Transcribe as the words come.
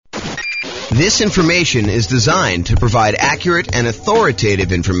This information is designed to provide accurate and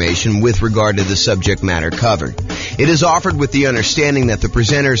authoritative information with regard to the subject matter covered. It is offered with the understanding that the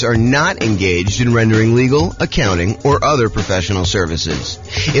presenters are not engaged in rendering legal, accounting, or other professional services.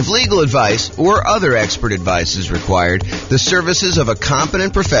 If legal advice or other expert advice is required, the services of a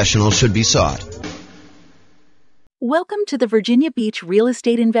competent professional should be sought. Welcome to the Virginia Beach Real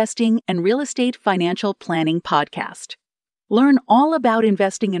Estate Investing and Real Estate Financial Planning Podcast. Learn all about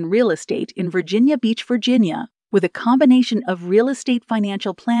investing in real estate in Virginia Beach, Virginia, with a combination of real estate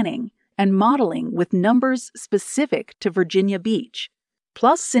financial planning and modeling with numbers specific to Virginia Beach,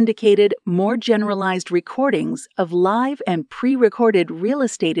 plus syndicated, more generalized recordings of live and pre-recorded real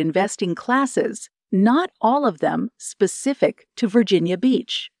estate investing classes, not all of them specific to Virginia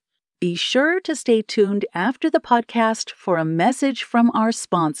Beach. Be sure to stay tuned after the podcast for a message from our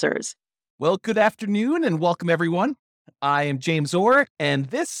sponsors. Well, good afternoon and welcome everyone. I am James Orr, and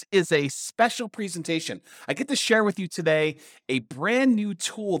this is a special presentation. I get to share with you today a brand new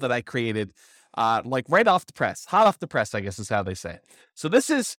tool that I created, right off the press, hot off the press, I guess is how they say it. So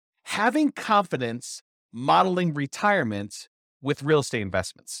this is having confidence modeling retirement with real estate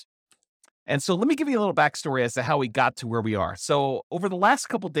investments. And so let me give you a little backstory as to how we got to where we are. So over the last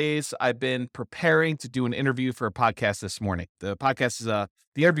couple of days, I've been preparing to do an interview for a podcast this morning. The podcast is, the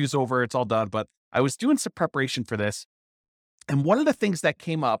interview's over, it's all done, but I was doing some preparation for this. And one of the things that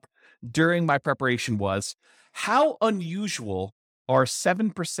came up during my preparation was how unusual are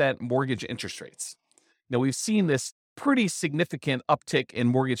 7% mortgage interest rates. Now, we've seen this pretty significant uptick in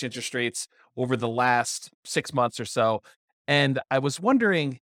mortgage interest rates over the last 6 months or so. And I was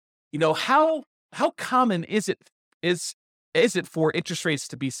wondering, how common is it for interest rates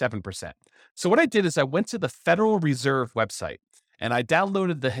to be 7%? So what I did is I went to the Federal Reserve website and I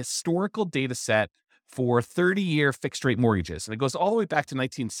downloaded the historical data set for 30-year fixed rate mortgages. And it goes all the way back to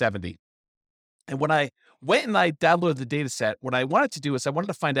 1970. And when I went and I downloaded the data set, what I wanted to do is I wanted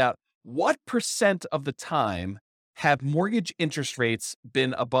to find out what percent of the time have mortgage interest rates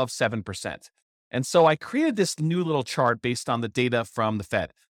been above 7%. And so I created this new little chart based on the data from the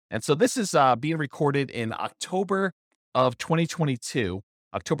Fed. And so this is being recorded in October of 2022,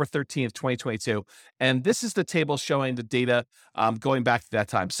 October 13th, 2022. And this is the table showing the data going back to that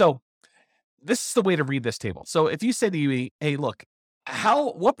time. So this is the way to read this table. So if you say to me, hey, look,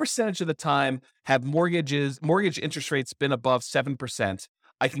 what percentage of the time have mortgage interest rates been above 7%?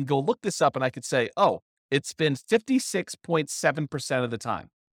 I can go look this up and I could say, oh, it's been 56.7% of the time.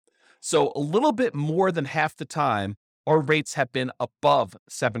 So a little bit more than half the time, our rates have been above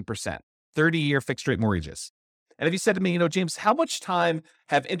 7%, 30-year fixed rate mortgages. And if you said to me, James, how much time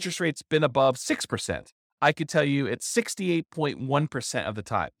have interest rates been above 6%? I could tell you it's 68.1% of the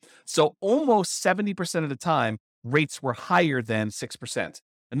time. So almost 70% of the time, rates were higher than 6%.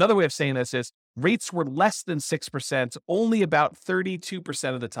 Another way of saying this is rates were less than 6% only about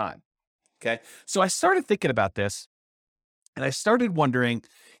 32% of the time. Okay. So I started thinking about this and I started wondering,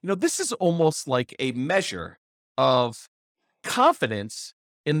 this is almost like a measure of confidence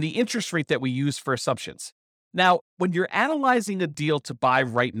in the interest rate that we use for assumptions. Now, when you're analyzing a deal to buy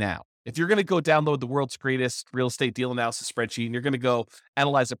right now, if you're going to go download the world's greatest real estate deal analysis spreadsheet and you're going to go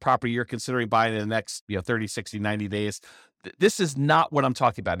analyze a property you're considering buying in the next 30, 60, 90 days, this is not what I'm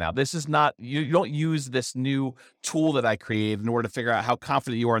talking about now. This is not, you don't use this new tool that I created in order to figure out how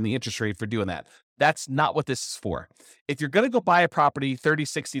confident you are in the interest rate for doing that. That's not what this is for. If you're going to go buy a property 30,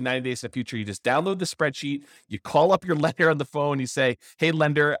 60, 90 days in the future, you just download the spreadsheet, you call up your lender on the phone, you say, hey,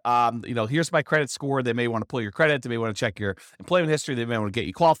 lender, here's my credit score. They may want to pull your credit. They may want to check your employment history. They may want to get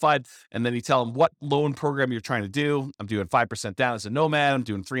you qualified. And then you tell them what loan program you're trying to do. I'm doing 5% down as a nomad. I'm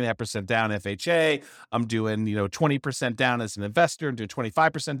doing 3.5% down FHA. I'm doing, 20% down as an investor. I'm doing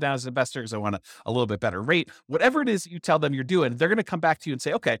 25% down as an investor because I want a little bit better rate. Whatever it is you tell them you're doing, they're going to come back to you and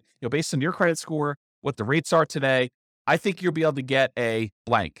say, okay, based on your credit score, what the rates are today, I think you'll be able to get a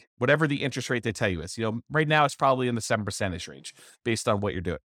blank, whatever the interest rate they tell you is. Right now it's probably in the 7% range based on what you're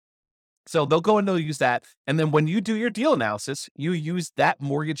doing. So they'll go and they'll use that. And then when you do your deal analysis, you use that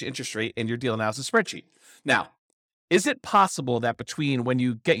mortgage interest rate in your deal analysis spreadsheet. Now, is it possible that between when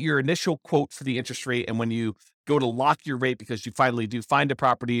you get your initial quote for the interest rate and when you go to lock your rate because you finally do find a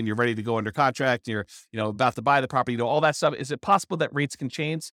property and you're ready to go under contract, and you're about to buy the property, all that stuff, is it possible that rates can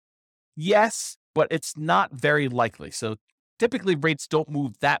change? Yes, but it's not very likely. So typically rates don't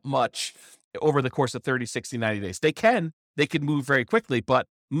move that much over the course of 30, 60, 90 days. They can move very quickly, but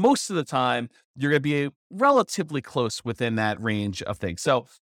most of the time you're going to be relatively close within that range of things. So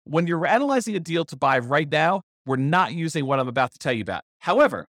when you're analyzing a deal to buy right now, we're not using what I'm about to tell you about.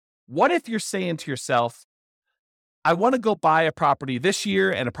 However, what if you're saying to yourself, I want to go buy a property this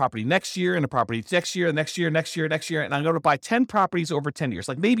year and a property next year and a property next year, next year, and I'm going to buy 10 properties over 10 years.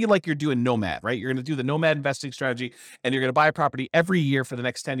 Like maybe like you're doing Nomad, right? You're going to do the Nomad investing strategy and you're going to buy a property every year for the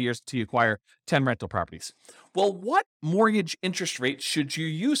next 10 years until you acquire 10 rental properties. Well, what mortgage interest rate should you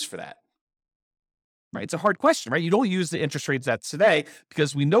use for that? Right? It's a hard question, right? You don't use the interest rates that's today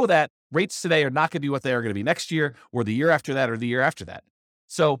because we know that rates today are not going to be what they are going to be next year or the year after that or the year after that.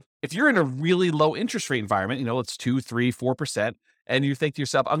 So if you're in a really low interest rate environment, it's 2, 3, 4%, and you think to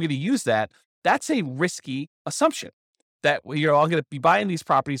yourself, I'm going to use that, that's a risky assumption that, I'm going to be buying these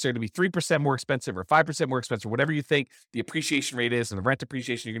properties. They're going to be 3% more expensive or 5% more expensive, whatever you think the appreciation rate is and the rent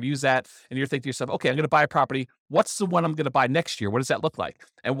appreciation, you're going to use that. And you're thinking to yourself, okay, I'm going to buy a property. What's the one I'm going to buy next year? What does that look like?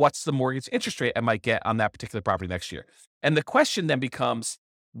 And what's the mortgage interest rate I might get on that particular property next year? And the question then becomes,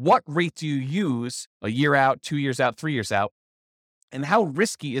 what rate do you use a year out, 2 years out, 3 years out? And how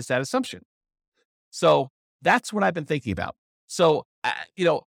risky is that assumption? So that's what I've been thinking about. So,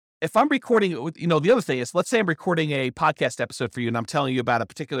 if I'm recording, the other thing is, let's say I'm recording a podcast episode for you and I'm telling you about a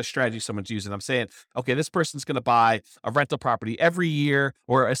particular strategy someone's using. I'm saying, okay, this person's going to buy a rental property every year,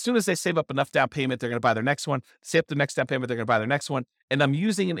 or as soon as they save up enough down payment, they're going to buy their next one. Save up the next down payment, they're going to buy their next one. And I'm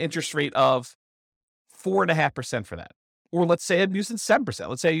using an interest rate of 4.5% for that. Or let's say I'm using 7%.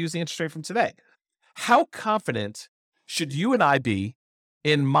 Let's say I use the interest rate from today. How confident should you and I be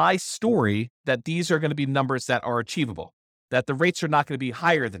in my story that these are going to be numbers that are achievable, that the rates are not going to be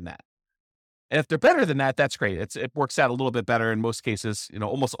higher than that? And if they're better than that, that's great. It works out a little bit better in most cases,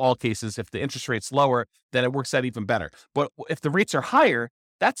 almost all cases. If the interest rate's lower, then it works out even better. But if the rates are higher,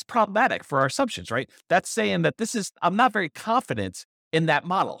 that's problematic for our assumptions, right? That's saying that I'm not very confident in that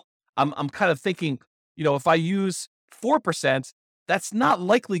model. I'm kind of thinking, if I use 4%, that's not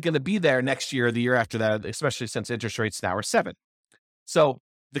likely going to be there next year or the year after that, especially since interest rates now are 7. So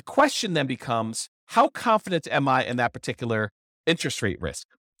the question then becomes, how confident am I in that particular interest rate risk?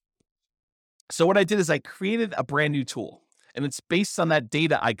 So what I did is I created a brand new tool, and it's based on that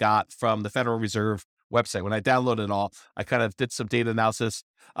data I got from the Federal Reserve website. When I downloaded it all, I kind of did some data analysis,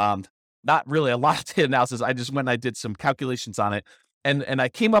 not really a lot of data analysis. I just went and I did some calculations on it. And I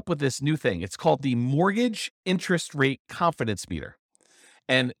came up with this new thing. It's called the Mortgage Interest Rate Confidence Meter.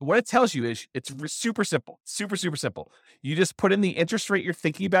 And what it tells you is it's super simple, super, super simple. You just put in the interest rate you're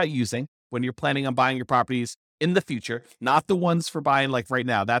thinking about using when you're planning on buying your properties in the future, not the ones for buying like right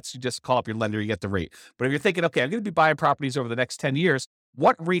now. That's, you just call up your lender, you get the rate. But if you're thinking, okay, I'm going to be buying properties over the next 10 years,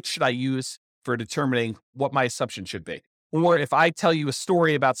 what rate should I use for determining what my assumption should be? Or if I tell you a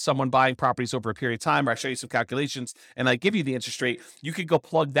story about someone buying properties over a period of time, or I show you some calculations and I give you the interest rate, you could go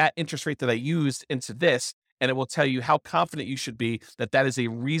plug that interest rate that I used into this, and it will tell you how confident you should be that that is a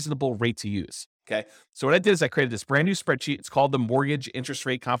reasonable rate to use. Okay. So what I did is I created this brand new spreadsheet. It's called the Mortgage Interest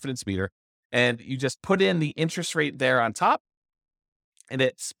Rate Confidence Meter. And you just put in the interest rate there on top, and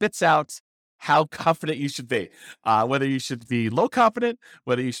it spits out how confident you should be, whether you should be low confident,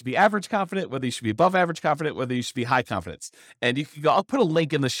 whether you should be average confident, whether you should be above average confident, whether you should be high confidence. And you can go, I'll put a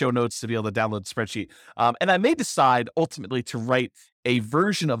link in the show notes to be able to download the spreadsheet. And I may decide ultimately to write a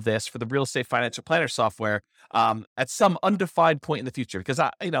version of this for the Real Estate Financial Planner software at some undefined point in the future, because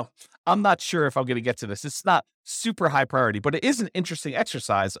I'm not sure if I'm going to get to this. It's not super high priority, but it is an interesting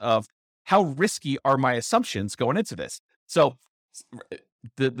exercise of how risky are my assumptions going into this. So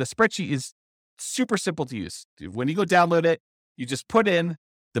the spreadsheet is super simple to use. When you go download it, you just put in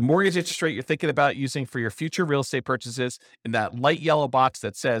the mortgage interest rate you're thinking about using for your future real estate purchases in that light yellow box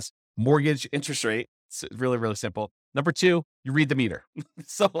that says mortgage interest rate. It's really, really simple. Number 2, you read the meter.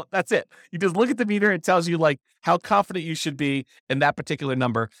 So that's it. You just look at the meter. It tells you like how confident you should be in that particular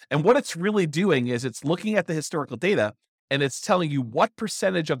number. And what it's really doing is it's looking at the historical data, and it's telling you what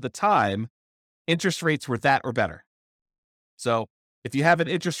percentage of the time interest rates were that or better. So if you have an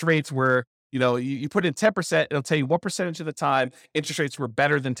interest rates where, you put in 10%, it'll tell you what percentage of the time interest rates were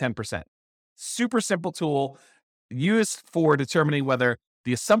better than 10%. Super simple tool used for determining whether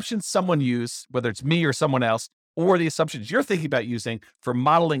the assumptions someone used, whether it's me or someone else, or the assumptions you're thinking about using for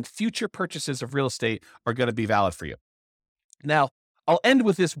modeling future purchases of real estate are going to be valid for you. Now, I'll end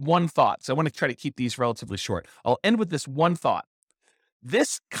with this one thought. So I want to try to keep these relatively short. I'll end with this one thought.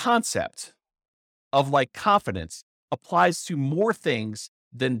 This concept of like confidence applies to more things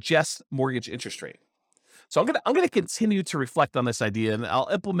than just mortgage interest rate. So I'm going to continue to reflect on this idea, and I'll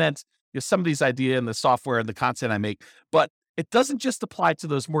implement some of these ideas in the software and the content I make. But it doesn't just apply to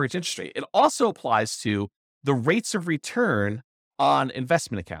those mortgage interest rate. It also applies to the rates of return on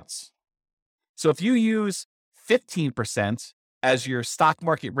investment accounts. So if you use 15% as your stock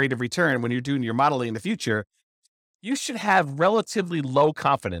market rate of return when you're doing your modeling in the future, you should have relatively low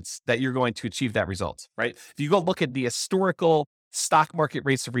confidence that you're going to achieve that result, right? If you go look at the historical stock market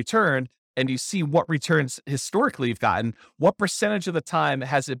rates of return and you see what returns historically you've gotten, what percentage of the time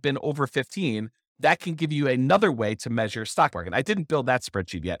has it been over 15? That can give you another way to measure stock market. I didn't build that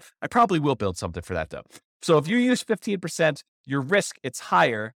spreadsheet yet. I probably will build something for that though. So if you use 15%, your risk, it's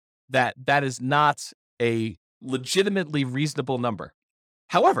higher. That is not a legitimately reasonable number.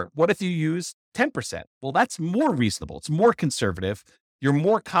 However, what if you use 10%? Well, that's more reasonable. It's more conservative. You're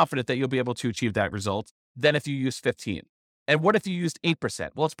more confident that you'll be able to achieve that result than if you use 15. And what if you used 8%?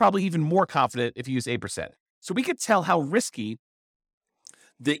 Well, it's probably even more confident if you use 8%. So we could tell how risky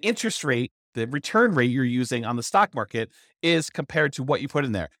the interest rate, the return rate you're using on the stock market is compared to what you put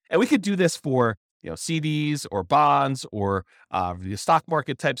in there. And we could do this for CDs or bonds or the stock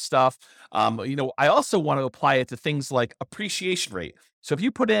market type stuff. I also want to apply it to things like appreciation rate. So if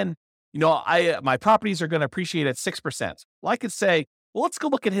you put in, my properties are going to appreciate at 6%. Well, I could say, well, let's go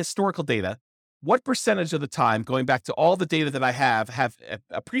look at historical data. What percentage of the time, going back to all the data that I have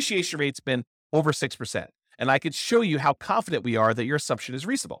appreciation rates been over 6%? And I could show you how confident we are that your assumption is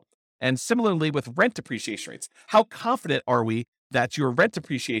reasonable. And similarly with rent appreciation rates, how confident are we that your rent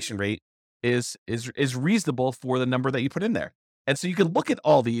appreciation rate is reasonable for the number that you put in there? And so you can look at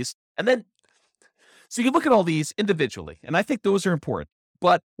all these so you can look at all these individually. And I think those are important.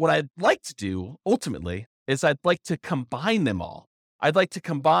 But what I'd like to do ultimately is I'd like to combine them all. I'd like to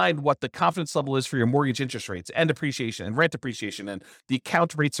combine what the confidence level is for your mortgage interest rates and appreciation and rent appreciation and the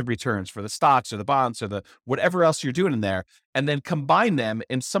account rates of returns for the stocks or the bonds or the whatever else you're doing in there, and then combine them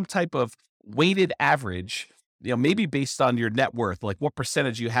in some type of weighted average, maybe based on your net worth, like what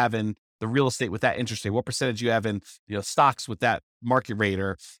percentage you have in the real estate with that interest rate, what percentage you have in, stocks with that market rate,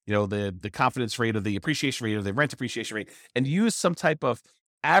 or, the confidence rate of the appreciation rate or the rent appreciation rate, and use some type of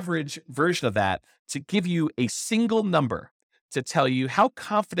average version of that to give you a single number to tell you how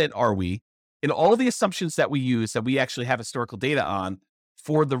confident are we in all the assumptions that we use that we actually have historical data on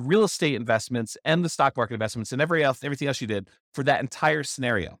for the real estate investments and the stock market investments and everything else you did for that entire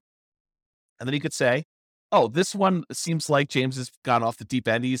scenario. And then you could say, oh, this one seems like James has gone off the deep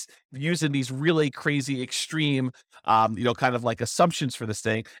end. He's using these really crazy, extreme, kind of like assumptions for this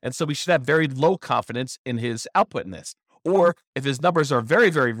thing. And so we should have very low confidence in his output in this. Or if his numbers are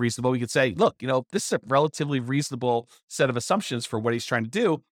very, very reasonable, we could say, look, this is a relatively reasonable set of assumptions for what he's trying to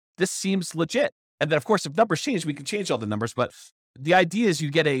do. This seems legit. And then, of course, if numbers change, we can change all the numbers. But the idea is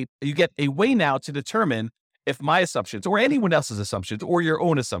you get a way now to determine if my assumptions or anyone else's assumptions or your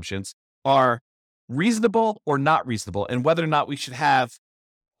own assumptions are reasonable or not reasonable, and whether or not we should have,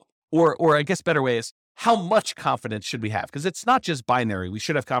 or I guess better way is, how much confidence should we have? Because it's not just binary. We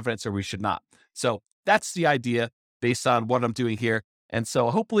should have confidence or we should not. So that's the idea based on what I'm doing here. And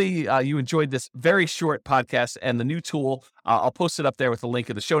so hopefully you enjoyed this very short podcast and the new tool. I'll post it up there with a link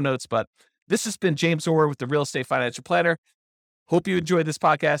in the show notes. But this has been James Orr with the Real Estate Financial Planner. Hope you enjoyed this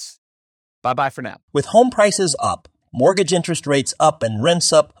podcast. Bye-bye for now. With home prices up, mortgage interest rates up, and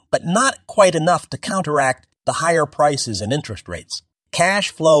rents up, but not quite enough to counteract the higher prices and interest rates,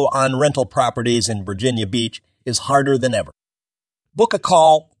 cash flow on rental properties in Virginia Beach is harder than ever. Book a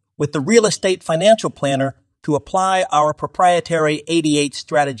call with the Real Estate Financial Planner to apply our proprietary 88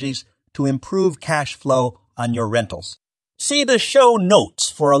 strategies to improve cash flow on your rentals. See the show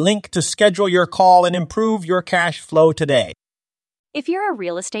notes for a link to schedule your call and improve your cash flow today. If you're a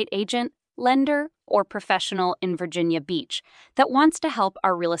real estate agent, lender, or professional in Virginia Beach that wants to help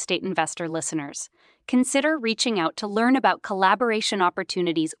our real estate investor listeners, consider reaching out to learn about collaboration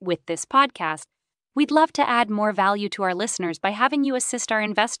opportunities with this podcast. We'd love to add more value to our listeners by having you assist our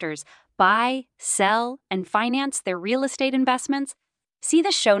investors buy, sell, and finance their real estate investments. See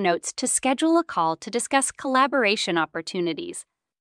the show notes to schedule a call to discuss collaboration opportunities.